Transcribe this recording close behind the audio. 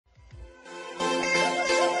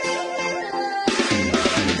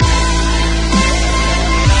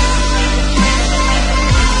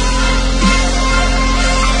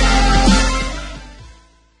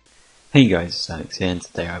Hey guys, it's Alex here, and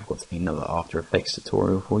today I've got another After Effects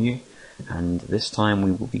tutorial for you, and this time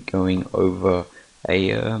we will be going over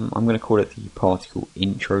I'm going to call it the particle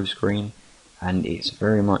intro screen, and it's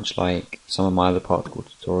very much like some of my other particle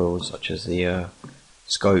tutorials such as the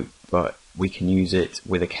scope, but we can use it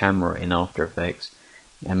with a camera in After Effects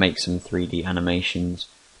and make some 3D animations,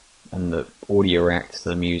 and the audio reacts to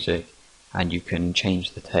the music, and you can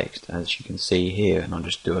change the text as you can see here, and I'll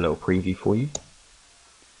just do a little preview for you.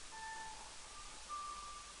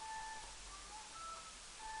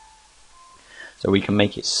 So we can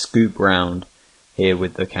make it scoop round here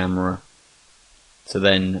with the camera to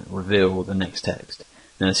then reveal the next text.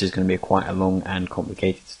 Now this is going to be quite a long and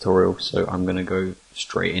complicated tutorial, so I'm going to go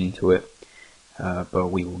straight into it, but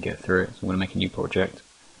we will get through it. So I'm going to make a new project,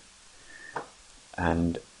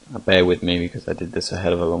 and bear with me because I did this a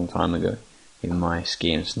hell of a long time ago in my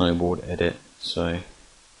ski and snowboard edit. So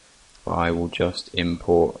I will just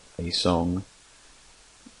import a song.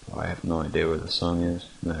 I have no idea where the song is.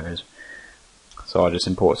 There it is. So I'll just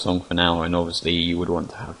import a song for now, and obviously you would want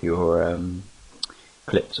to have your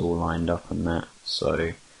clips all lined up and that.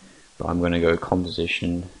 So but I'm going to go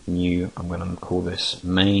composition, new, I'm going to call this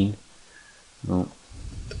main, main,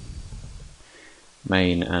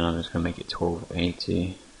 and I'm just going to make it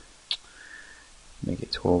 1280, make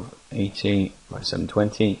it 1280 by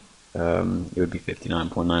 720, it would be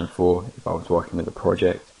 59.94 if I was working with a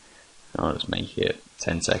project. I'll just make it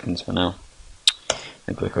 10 seconds for now,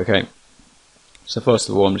 and click OK. So first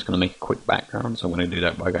of all, I'm just going to make a quick background, so I'm going to do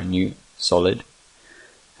that by going new, solid,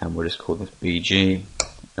 and we'll just call this BG,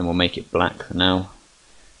 and we'll make it black for now.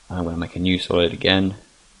 I'm going to make a new solid again,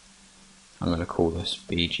 I'm going to call this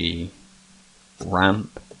BG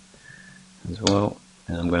ramp as well,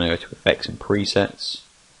 and I'm going to go to effects and presets,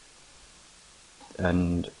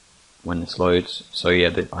 and when this loads, so yeah,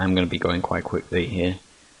 I'm going to be going quite quickly here,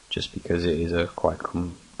 just because it is a quite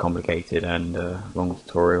complicated and long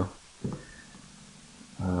tutorial.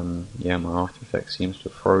 Yeah, my After Effects seems to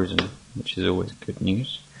have frozen, which is always good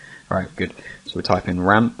news. Alright, good. So we type in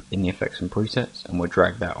ramp in the effects and presets, and we'll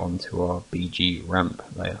drag that onto our BG ramp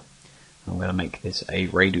layer. I'm going to make this a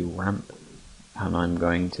radial ramp, and I'm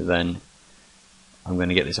going to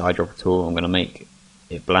get this eyedropper tool, I'm going to make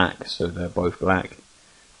it black, so they're both black,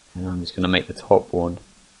 and I'm just going to make the top one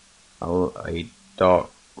a dark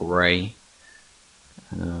grey,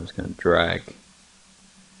 and I'm just going to drag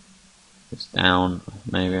this down,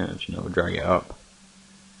 maybe, actually no, we'll drag it up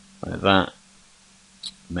like that,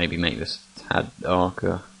 maybe make this a tad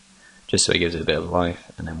darker just so it gives it a bit of life,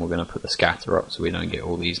 and then we're going to put the scatter up so we don't get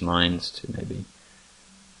all these lines to maybe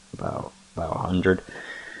about 100,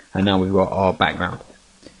 and now we've got our background.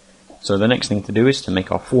 So the next thing to do is to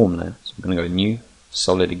make our form there, so we're going to go new,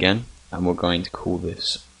 solid again, and we're going to call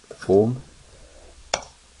this form,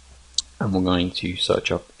 and we're going to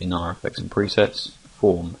search up in our effects and presets,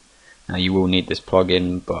 form. Now you will need this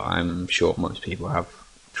plugin, but I'm sure most people have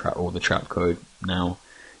all the trap code now.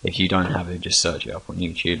 If you don't have it, just search it up on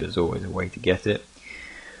YouTube, there's always a way to get it.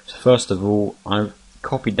 So first of all, I've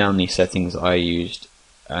copied down these settings that I used,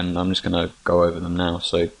 and I'm just going to go over them now.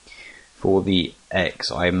 So for the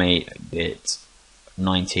X, I made it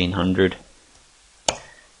 1900.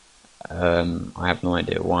 I have no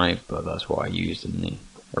idea why, but that's what I used in the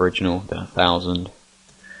original, then 1000.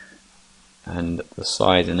 And the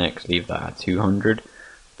size in X, leave that at 200.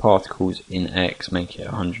 Particles in X, make it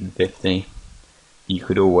 150. You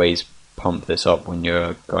could always pump this up when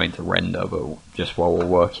you're going to render, but just while we're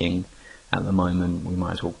working at the moment, we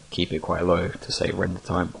might as well keep it quite low to save render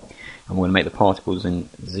time. And we're going to make the particles in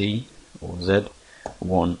Z or Z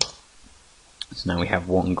 1. So now we have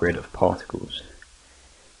one grid of particles.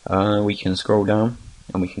 We can scroll down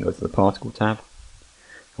and we can go to the particle tab.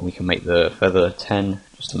 And we can make the feather 10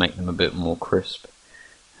 just to make them a bit more crisp,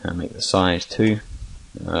 and make the size 2.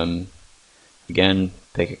 Again,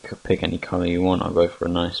 pick any colour you want. I'll go for a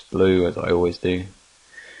nice blue, as I always do,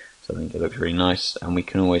 so I think it looks really nice. And we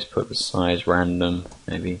can always put the size random,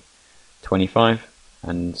 maybe 25,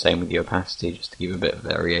 and same with the opacity, just to give a bit of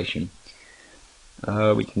variation.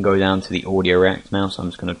 We can go down to the audio react now, so I'm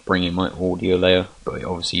just going to bring in my audio layer, but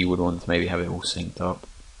obviously you would want to maybe have it all synced up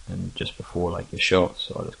and just before like your shot,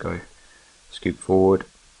 so I'll just go scoop forward,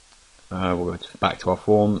 we'll go back to our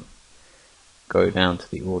form, go down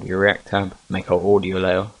to the audio react tab, make our audio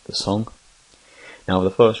layer the song. Now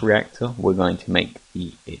the first reactor we're going to make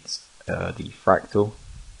the fractal,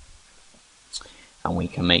 and we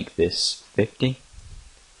can make this 50.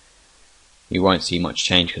 You won't see much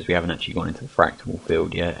change because we haven't actually gone into the fractal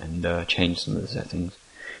field yet and changed some of the settings.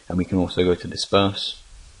 And we can also go to disperse,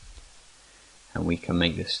 and we can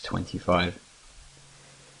make this 25.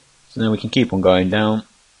 So now we can keep on going down.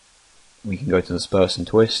 We can go to disperse and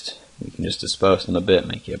twist. We can just disperse them a bit,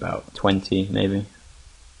 make it about 20 maybe.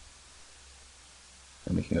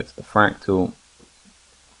 Then we can go to the fractal,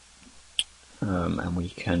 and we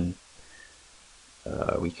can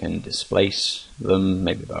displace them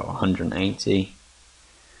maybe about 180.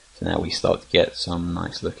 So now we start to get some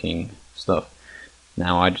nice looking stuff.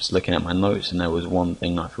 Now I'm just looking at my notes, and there was one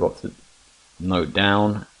thing I forgot to note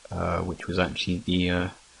down, which was actually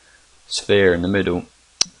the sphere in the middle.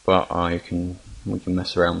 But we can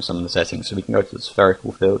mess around with some of the settings. So we can go to the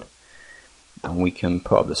spherical field, and we can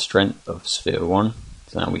put up the strength of sphere 1.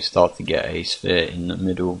 So now we start to get a sphere in the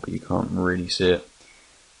middle, but you can't really see it.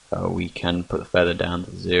 We can put the feather down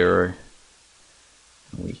to 0.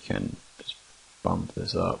 And we can just bump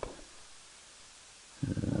this up,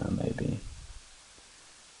 maybe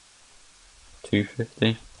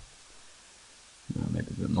 250, maybe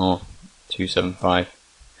a bit more, 275,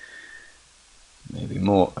 maybe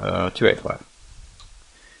more, 285.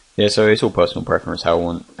 Yeah, so it's all personal preference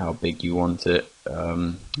how big you want it.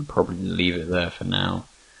 I'll probably leave it there for now.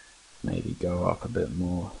 Maybe go up a bit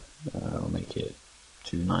more. I'll make it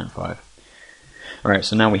 295. Alright,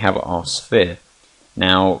 so now we have our sphere.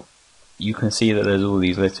 Now you can see that there's all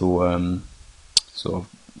these little sort of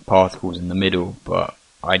particles in the middle, but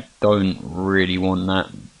I don't really want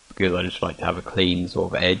that because I just like to have a clean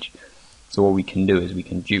sort of edge. So what we can do is we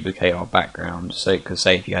can duplicate our background. So, because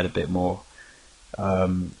say if you had a bit more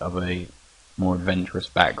of a more adventurous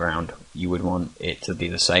background, you would want it to be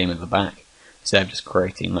the same at the back. Instead of just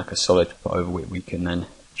creating like a solid to put over it, we can then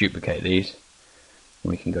duplicate these.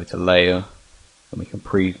 And we can go to layer, and we can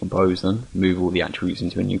pre-compose them, move all the attributes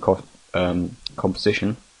into a new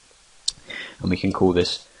composition, and we can call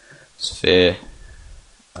this sphere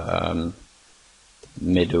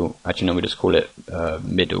middle. Actually, no, we just call it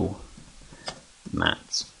middle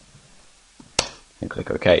matte. And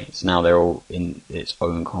click OK. So now they're all in its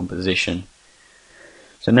own composition.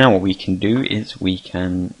 So now what we can do is we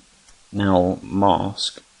can now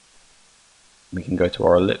mask. We can go to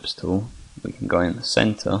our ellipse tool, we can go in the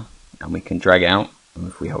center, and we can drag out, and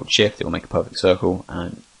if we hold shift it will make a perfect circle,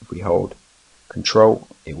 and if we hold control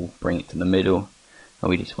it will bring it to the middle, and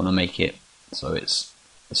we just want to make it so it's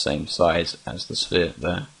the same size as the sphere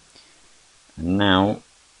there. And now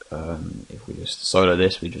if we just solo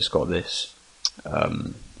this, we just got this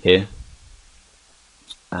here,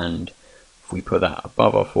 and if we put that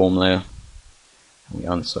above our form layer and we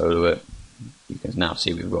unsolo it, you can now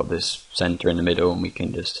see we've got this center in the middle, and we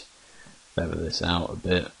can just feather this out a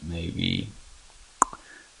bit, maybe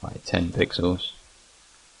by 10 pixels,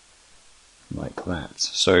 like that.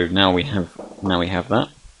 So now we have that.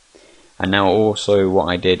 And now also what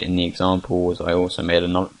I did in the example was I also made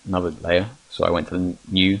another layer. So I went to the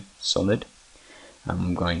new solid, and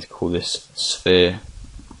I'm going to call this sphere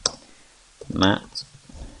matte,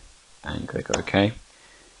 and click OK.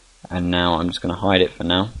 And now I'm just going to hide it for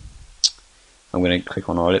now. I'm going to click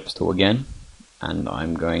on our ellipse tool again, and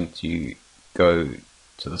I'm going to go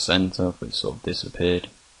to the center, but it sort of disappeared,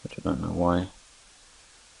 which I don't know why.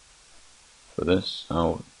 For this,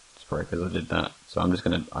 oh, it's probably because I did that. So I'm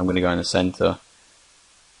going to go in the center,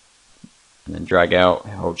 and then drag out,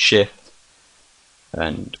 hold shift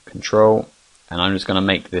and control, and I'm just going to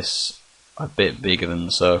make this a bit bigger than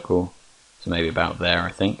the circle, so maybe about there.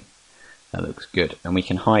 I think that looks good, and we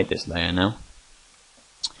can hide this layer now,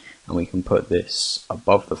 and we can put this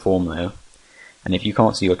above the form layer. And if you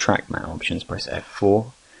can't see your track matte options, press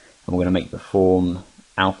F4, and we're going to make the form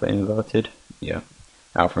alpha inverted. Yeah,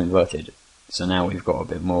 alpha inverted. So now we've got a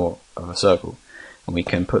bit more of a circle, and we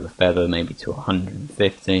can put the feather maybe to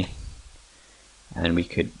 150, and we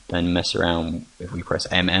could then mess around if we press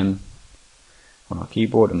MM on our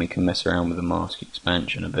keyboard, and we can mess around with the mask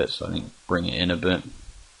expansion a bit. So I think bring it in a bit.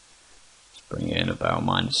 Let's bring it in about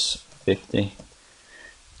 -50.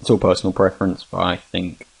 It's all personal preference, but I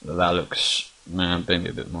think that looks, maybe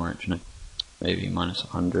a bit more actually, maybe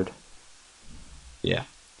 -100. Yeah,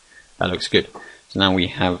 that looks good. So now we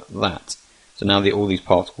have that. So now all these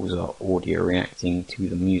particles are audio reacting to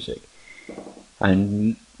the music,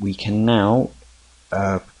 and we can now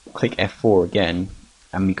click F4 again,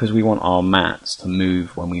 and because we want our mattes to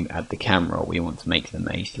move when we add the camera, we want to make them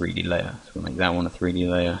a 3D layer. So we'll make that one a 3D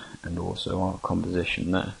layer, and also our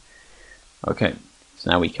composition there. Okay,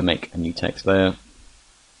 so now we can make a new text layer,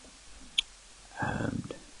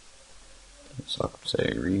 and so I could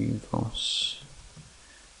say Revoss.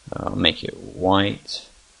 I'll make it white,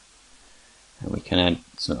 and we can add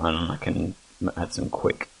some, I can add some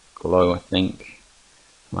quick glow. I think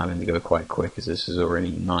I'm having to go quite quick as this is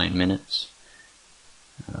already 9 minutes.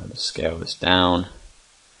 Let's scale this down,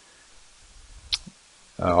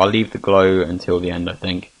 I'll leave the glow until the end, I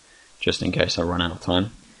think, just in case I run out of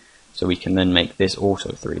time. So we can then make this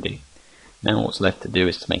also 3D. Now what's left to do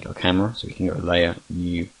is to make our camera, so we can go Layer,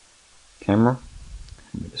 New Camera,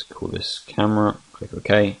 and we just call this Camera, click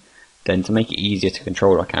OK. Then to make it easier to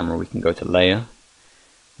control our camera, we can go to Layer,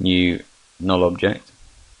 New Null Object,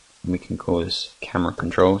 and we can call this Camera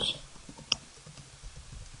Controls,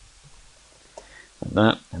 like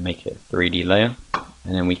that, and make it a 3D layer.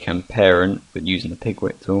 And then we can parent, with using the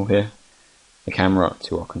pigwit tool here, the camera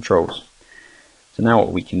to our controls. So now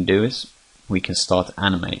what we can do is, we can start to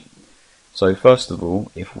animate. So first of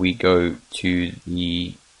all, if we go to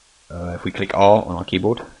the, if we click R on our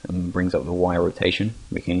keyboard and brings up the Y rotation,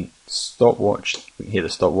 we can we hit the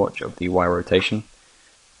stopwatch of the Y rotation,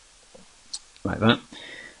 like that,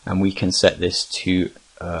 and we can set this to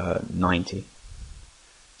 90.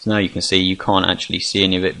 So now you can see you can't actually see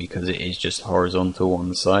any of it because it is just horizontal on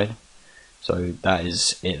the side. So that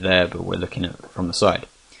is it there, but we're looking at it from the side.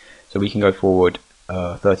 So we can go forward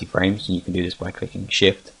 30 frames, and you can do this by clicking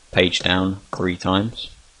Shift, page down 3 times,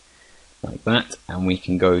 like that, and we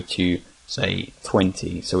can go to say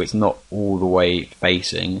 20. So it's not all the way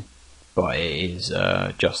facing, but it is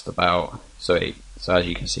just about. So as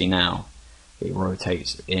you can see now, it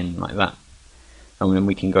rotates in like that, and then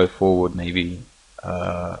we can go forward maybe.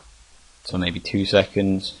 So maybe 2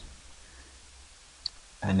 seconds,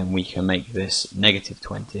 and then we can make this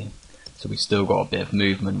 -20. So we still got a bit of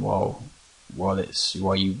movement while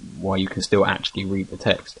you can still actually read the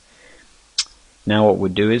text. Now what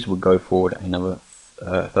we'll do is we'll go forward another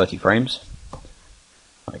 30 frames,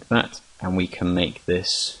 like that, and we can make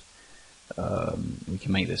this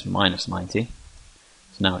 -90.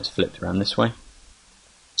 So now it's flipped around this way,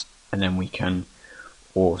 and then we can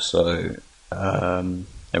also then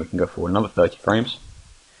we can go forward another 30 frames.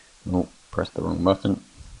 Oh, press the wrong button.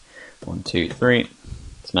 1, 2, 3.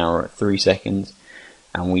 So now we're at 3 seconds,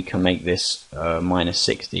 and we can make this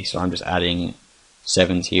 -60. So I'm just adding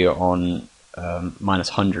 70 on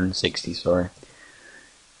 -160. Sorry.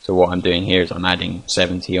 So what I'm doing here is I'm adding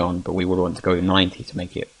 70 on, but we would want to go 90 to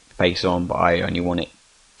make it face on, but I only want it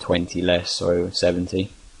 20 less, so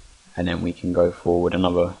 70. And then we can go forward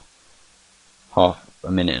another a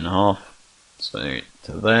minute and a half. So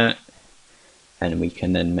to there, and we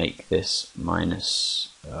can then make this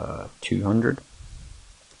 -200,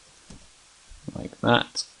 like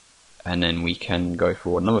that, and then we can go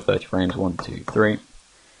for another 30 frames, 1, 2, 3,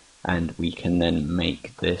 and we can then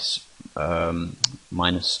make this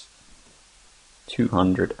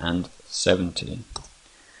 -270,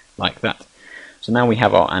 like that. So now we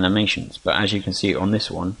have our animations, but as you can see on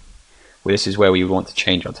this one, this is where we want to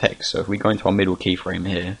change our text. So if we go into our middle keyframe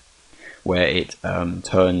here, where it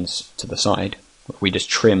turns to the side, if we just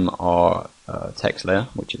trim our text layer,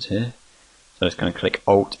 which is here, so it's going to click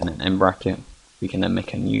Alt and then M bracket, we can then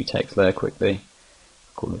make a new text layer quickly,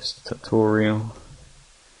 call this tutorial,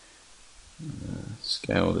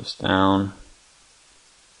 scale this down,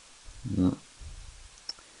 like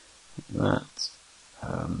that.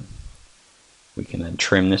 We can then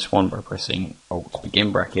trim this one by pressing Alt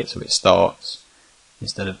begin bracket, so it starts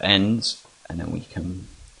instead of ends, and then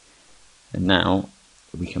now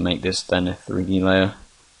we can make this then a 3D layer.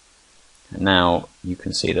 And now you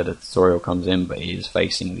can see that a tutorial comes in, but it is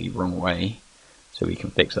facing the wrong way. So we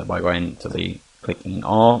can fix that by going to clicking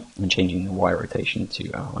R and changing the Y rotation to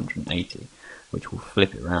 180, which will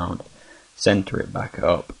flip it around, center it back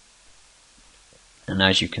up, and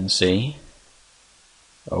as you can see,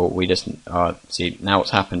 we just see now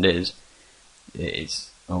what's happened is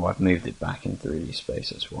I've moved it back in 3D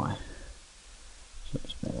space. That's why. So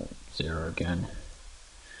let's make it 0 again,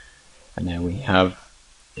 and there we have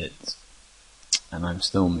it. And I'm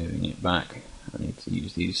still moving it back. I need to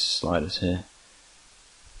use these sliders here.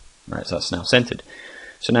 Right, so that's now centered.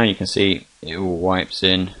 So now you can see it all wipes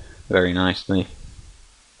in very nicely,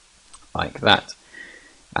 like that.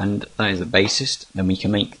 And that is the basis. Then we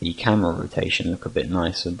can make the camera rotation look a bit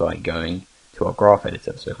nicer by going to our graph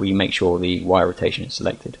editor. So if we make sure the Y rotation is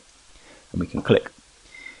selected, and we can click.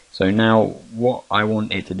 So now what I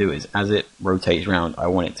want it to do is, as it rotates around, I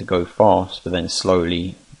want it to go fast, but then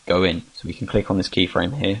slowly go in. So we can click on this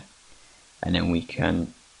keyframe here, and then we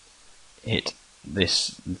can hit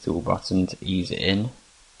this little button to ease it in.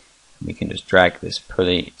 And we can just drag this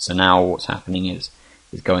pulley. So now what's happening is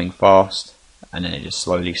it's going fast, and then it just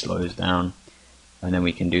slowly slows down. And then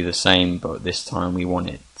we can do the same, but this time we want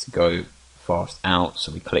it to go fast out.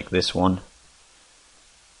 So we click this one,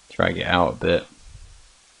 drag it out a bit,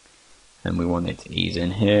 and we want it to ease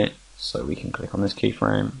in here. So we can click on this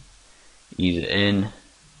keyframe, ease it in,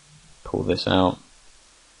 pull this out,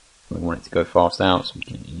 We want it to go fast out, so we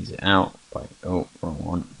can ease it out by, oh, wrong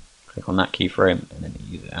one. Click on that keyframe and then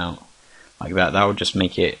ease it out like that. That will just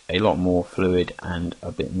make it a lot more fluid and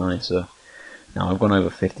a bit nicer. Now I've gone over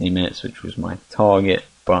 15 minutes, which was my target,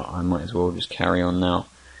 but I might as well just carry on now.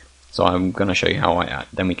 So I'm going to show you how I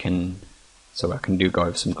can go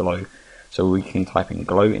over some glow. So we can type in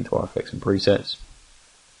glow into our effects and presets.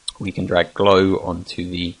 We can drag glow onto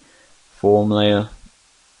the form layer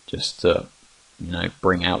just to, you know,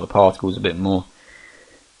 bring out the particles a bit more.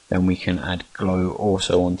 Then we can add glow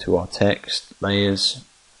also onto our text layers.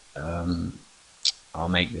 I'll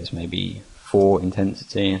make this maybe 4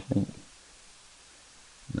 intensity, I think.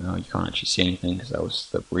 No, you can't actually see anything because that was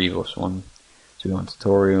the Revoss one. So we want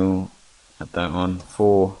tutorial, add that on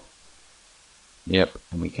 4. Yep,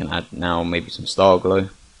 and we can add now maybe some star glow.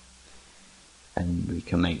 And we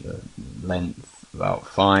can make the length about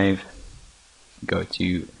 5. Go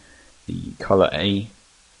to the color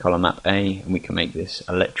map A, and we can make this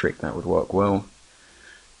electric. That would work well.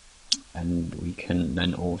 And we can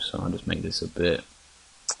then also, I'll just make this a bit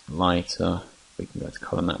lighter. We can go to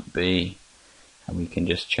color map B, and we can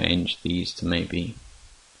just change these to maybe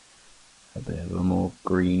a bit of a more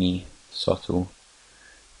greeny, subtle.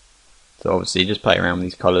 So obviously just play around with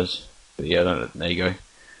these colors, but yeah, there you go.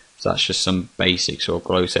 So that's just some basic sort of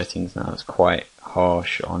glow settings. Now it's quite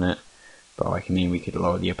harsh on it, but I mean we could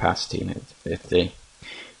lower the opacity in it to 50.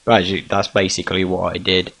 But actually, that's basically what I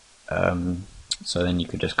did. So then you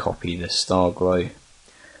could just copy the star glow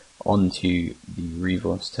onto the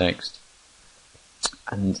Revoss text,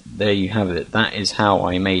 and there you have it. That is how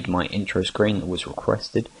I made my intro screen that was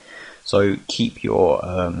requested. So keep your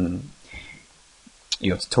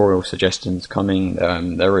tutorial suggestions coming.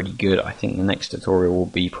 They're really good. I think the next tutorial will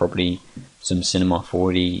be probably some Cinema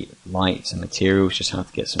 4D lights and materials, just how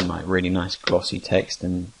to get some like really nice glossy text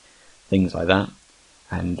and things like that.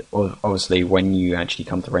 And obviously when you actually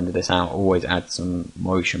come to render this out, always add some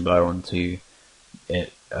motion blur onto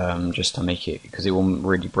it, just to make it, because it will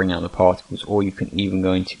really bring out the particles. Or you can even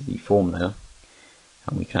go into the form layer,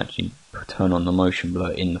 and we can actually turn on the motion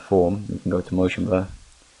blur in the form. We can go to motion blur.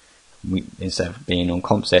 Instead of being on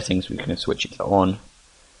comp settings, we can switch it to on,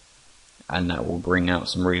 and that will bring out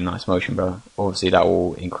some really nice motion blur. Obviously that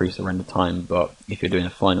will increase the render time, but if you're doing a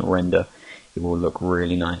final render, it will look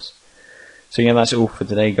really nice. So yeah, that's all for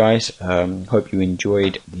today, guys. Hope you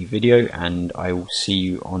enjoyed the video, and I will see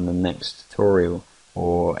you on the next tutorial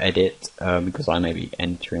or edit, because I may be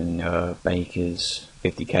entering Baker's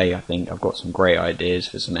 50k. I think I've got some great ideas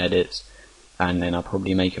for some edits, and then I'll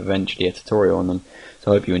probably make eventually a tutorial on them.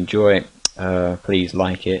 So I hope you enjoy it. Please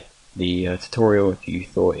like it, the tutorial, if you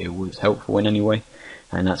thought it was helpful in any way.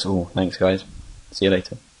 And that's all. Thanks, guys. See you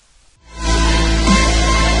later.